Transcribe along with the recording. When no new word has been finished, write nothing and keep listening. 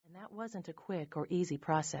That wasn't a quick or easy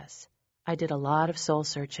process. I did a lot of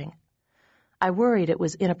soul-searching. I worried it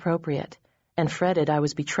was inappropriate and fretted I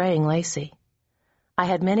was betraying Laci. I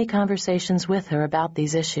had many conversations with her about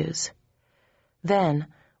these issues. Then,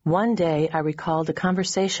 one day I recalled a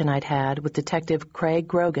conversation I'd had with Detective Craig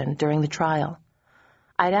Grogan during the trial.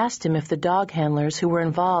 I'd asked him if the dog handlers who were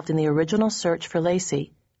involved in the original search for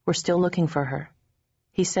Laci were still looking for her.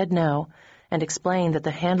 He said no, and explained that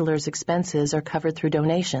the handlers' expenses are covered through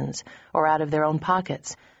donations or out of their own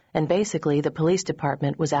pockets, and basically the police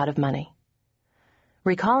department was out of money.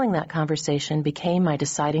 Recalling that conversation became my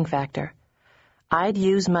deciding factor. I'd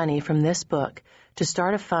use money from this book to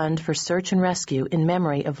start a fund for search and rescue in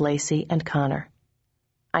memory of Laci and Connor.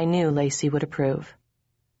 I knew Laci would approve.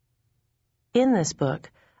 In this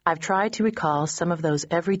book, I've tried to recall some of those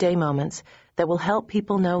everyday moments that will help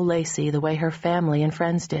people know Laci the way her family and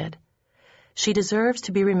friends did. She deserves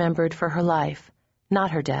to be remembered for her life,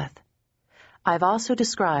 not her death. I've also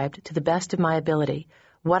described, to the best of my ability,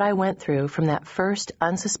 what I went through from that first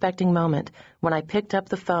unsuspecting moment when I picked up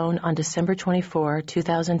the phone on December 24,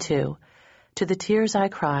 2002, to the tears I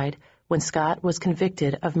cried when Scott was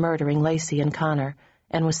convicted of murdering Laci and Connor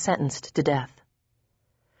and was sentenced to death.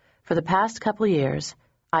 For the past couple years,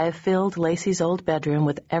 I have filled Laci's old bedroom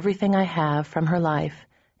with everything I have from her life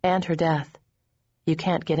and her death. You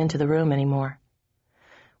can't get into the room anymore.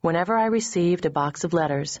 Whenever I received a box of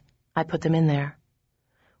letters, I put them in there.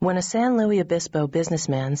 When a San Luis Obispo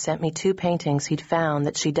businessman sent me 2 paintings he'd found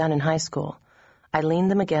that she'd done in high school, I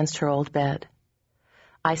leaned them against her old bed.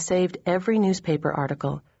 I saved every newspaper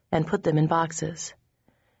article and put them in boxes.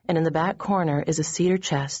 And in the back corner is a cedar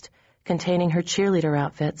chest containing her cheerleader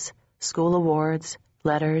outfits, school awards,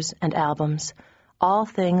 letters, and albums, all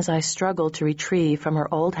things I struggled to retrieve from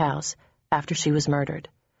her old house after she was murdered.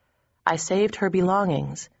 I saved her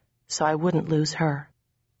belongings so I wouldn't lose her.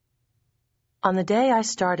 On the day I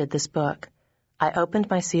started this book, I opened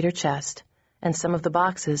my cedar chest and some of the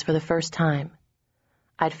boxes for the first time.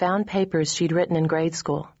 I'd found papers she'd written in grade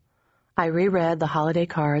school. I reread the holiday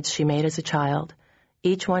cards she made as a child,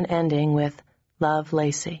 each one ending with, "Love,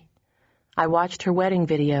 Laci." I watched her wedding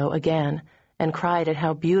video again and cried at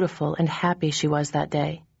how beautiful and happy she was that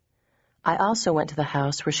day. I also went to the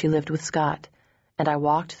house where she lived with Scott, and I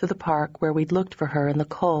walked through the park where we'd looked for her in the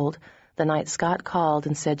cold the night Scott called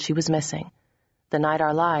and said she was missing, the night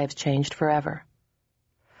our lives changed forever.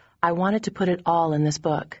 I wanted to put it all in this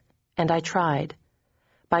book, and I tried.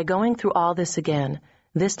 By going through all this again,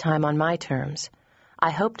 this time on my terms,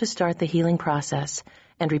 I hope to start the healing process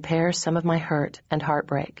and repair some of my hurt and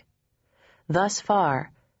heartbreak. Thus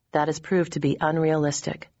far, that has proved to be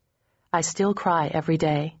unrealistic. I still cry every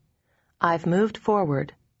day. I've moved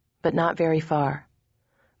forward, but not very far.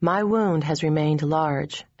 My wound has remained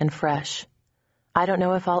large and fresh. I don't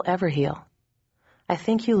know if I'll ever heal. I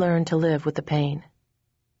think you learn to live with the pain.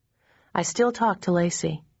 I still talk to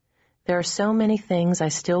Laci. There are so many things I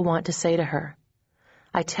still want to say to her.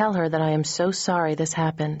 I tell her that I am so sorry this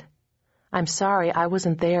happened. I'm sorry I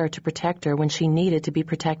wasn't there to protect her when she needed to be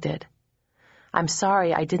protected. I'm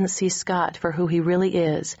sorry I didn't see Scott for who he really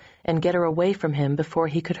is and get her away from him before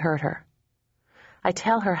he could hurt her. I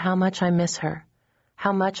tell her how much I miss her,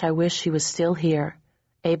 how much I wish she was still here,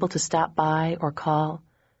 able to stop by or call,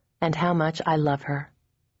 and how much I love her.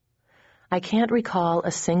 I can't recall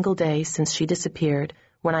a single day since she disappeared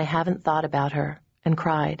when I haven't thought about her and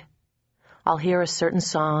cried. I'll hear a certain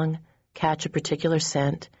song, catch a particular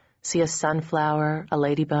scent, see a sunflower, a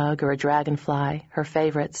ladybug, or a dragonfly, her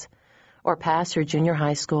favorites, or pass her junior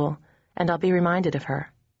high school, and I'll be reminded of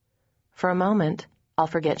her. For a moment, I'll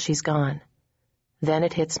forget she's gone. Then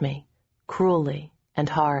it hits me, cruelly and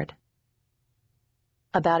hard.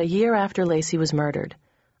 About a year after Laci was murdered,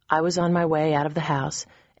 I was on my way out of the house,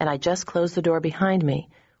 and I just closed the door behind me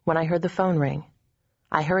when I heard the phone ring.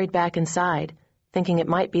 I hurried back inside, thinking it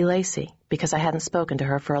might be Laci, because I hadn't spoken to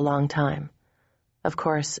her for a long time. Of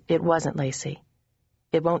course, it wasn't Laci.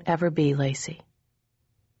 It won't ever be Laci.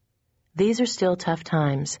 These are still tough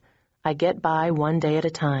times. I get by one day at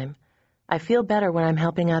a time. I feel better when I'm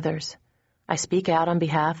helping others. I speak out on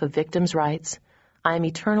behalf of victims' rights. I am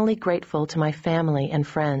eternally grateful to my family and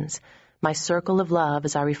friends, my circle of love,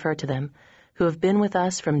 as I refer to them, who have been with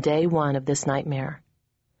us from day one of this nightmare.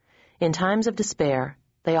 In times of despair,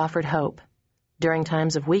 they offered hope. During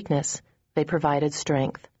times of weakness, they provided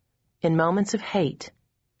strength. In moments of hate,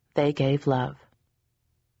 they gave love.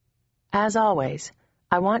 As always,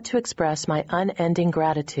 I want to express my unending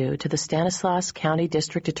gratitude to the Stanislaus County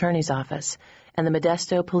District Attorney's Office and the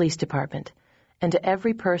Modesto Police Department, and to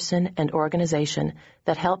every person and organization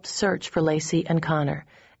that helped search for Laci and Connor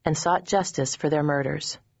and sought justice for their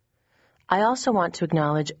murders. I also want to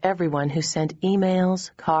acknowledge everyone who sent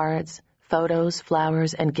emails, cards, photos,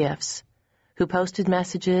 flowers, and gifts, who posted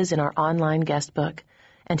messages in our online guest book,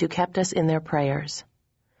 and who kept us in their prayers.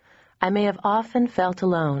 I may have often felt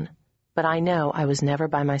alone, but I know I was never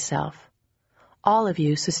by myself. All of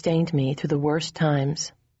you sustained me through the worst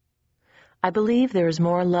times. I believe there is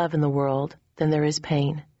more love in the world than there is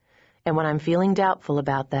pain, and when I'm feeling doubtful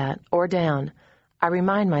about that or down, I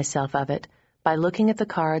remind myself of it by looking at the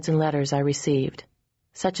cards and letters I received,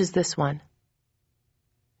 such as this one.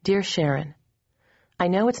 Dear Sharon, I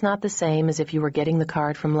know it's not the same as if you were getting the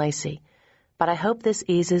card from Laci, but I hope this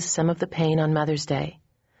eases some of the pain on Mother's Day.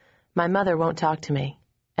 My mother won't talk to me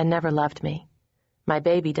and never loved me. My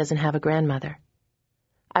baby doesn't have a grandmother.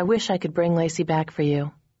 I wish I could bring Laci back for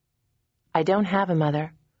you. I don't have a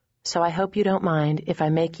mother, so I hope you don't mind if I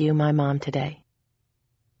make you my mom today.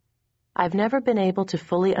 I've never been able to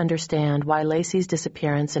fully understand why Laci's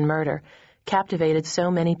disappearance and murder captivated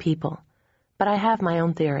so many people, but I have my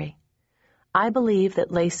own theory. I believe that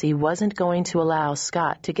Laci wasn't going to allow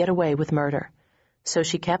Scott to get away with murder, so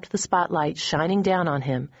she kept the spotlight shining down on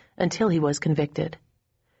him until he was convicted.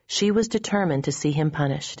 She was determined to see him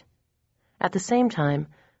punished. At the same time,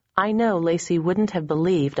 I know Laci wouldn't have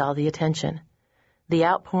believed all the attention. The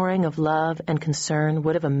outpouring of love and concern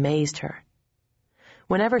would have amazed her.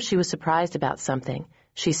 Whenever she was surprised about something,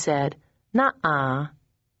 she said, "Nuh-uh,"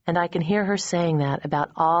 and I can hear her saying that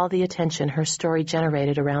about all the attention her story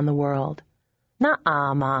generated around the world.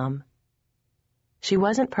 "Nuh-uh, Mom." She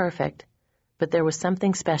wasn't perfect, but there was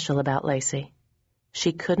something special about Laci.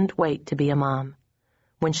 She couldn't wait to be a mom.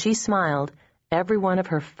 When she smiled, every one of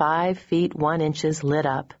her 5 feet 1 inches lit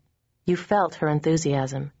up. You felt her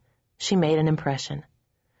enthusiasm. She made an impression.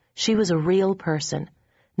 She was a real person,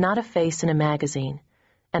 not a face in a magazine,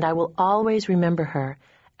 and I will always remember her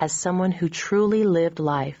as someone who truly lived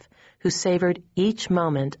life, who savored each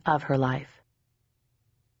moment of her life.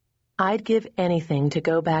 I'd give anything to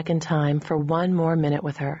go back in time for 1 more minute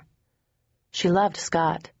with her. She loved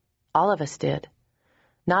Scott. All of us did.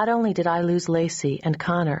 Not only did I lose Laci and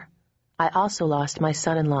Connor, I also lost my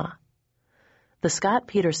son-in-law. The Scott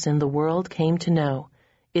Peterson the world came to know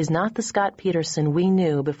is not the Scott Peterson we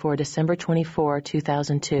knew before December 24,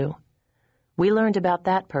 2002. We learned about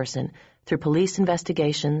that person through police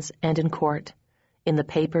investigations and in court, in the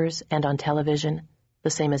papers and on television, the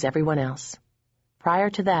same as everyone else. Prior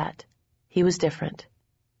to that, he was different.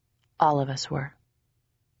 All of us were.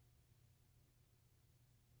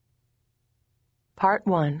 Part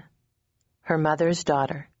 1. Her Mother's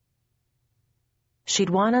Daughter.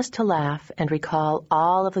 She'd want us to laugh and recall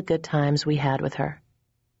all of the good times we had with her.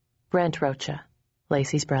 Brent Rocha,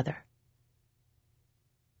 Laci's brother.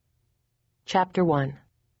 Chapter 1.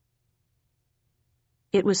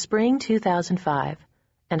 It was spring 2005,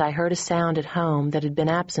 and I heard a sound at home that had been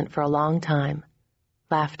absent for a long time.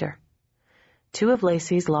 Laughter. 2 of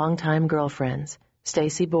Laci's longtime girlfriends,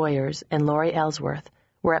 Stacy Boyers and Lori Ellsworth,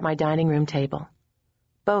 were at my dining room table.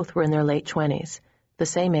 Both were in their late 20s, the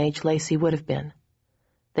same age Laci would have been.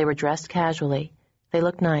 They were dressed casually, they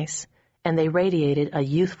looked nice, and they radiated a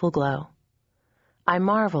youthful glow. I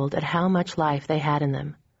marveled at how much life they had in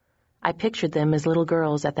them. I pictured them as little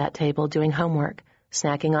girls at that table doing homework,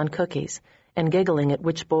 snacking on cookies, and giggling at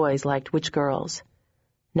which boys liked which girls.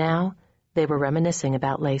 Now, they were reminiscing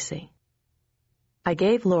about Laci. I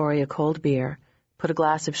gave Lori a cold beer, put a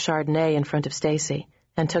glass of Chardonnay in front of Stacy,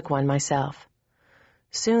 and took one myself.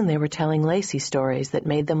 Soon they were telling Laci stories that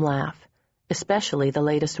made them laugh, especially the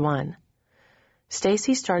latest one.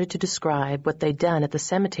 Stacy started to describe what they'd done at the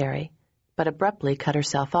cemetery, but abruptly cut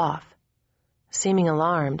herself off. Seeming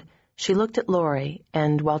alarmed, she looked at Lori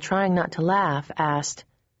and, while trying not to laugh, asked,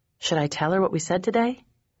 "Should I tell her what we said today?"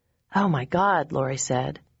 "Oh, my God," Lori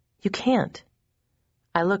said. "You can't."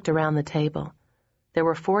 I looked around the table. There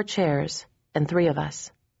were 4 chairs and 3 of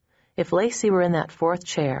us. If Laci were in that 4th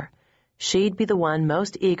chair, she'd be the one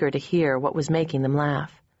most eager to hear what was making them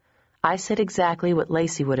laugh. I said exactly what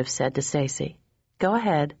Laci would have said to Stacy. "Go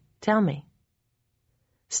ahead, tell me."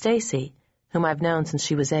 Stacy, whom I've known since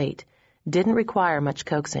she was 8, didn't require much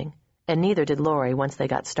coaxing, and neither did Lori once they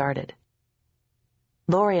got started.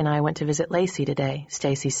 "Lori and I went to visit Laci today,"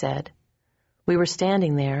 Stacy said. "We were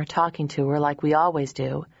standing there, talking to her like we always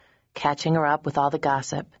do, catching her up with all the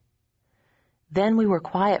gossip. Then we were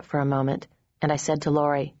quiet for a moment, and I said to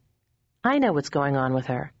Lori, 'I know what's going on with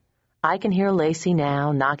her. I can hear Laci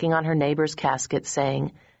now knocking on her neighbor's casket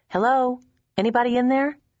saying, "Hello? Anybody in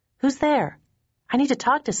there? Who's there? I need to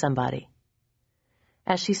talk to somebody."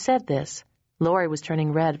 As she said this, Lori was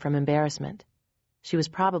turning red from embarrassment. She was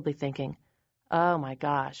probably thinking, "Oh my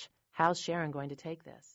gosh, how's Sharon going to take this?"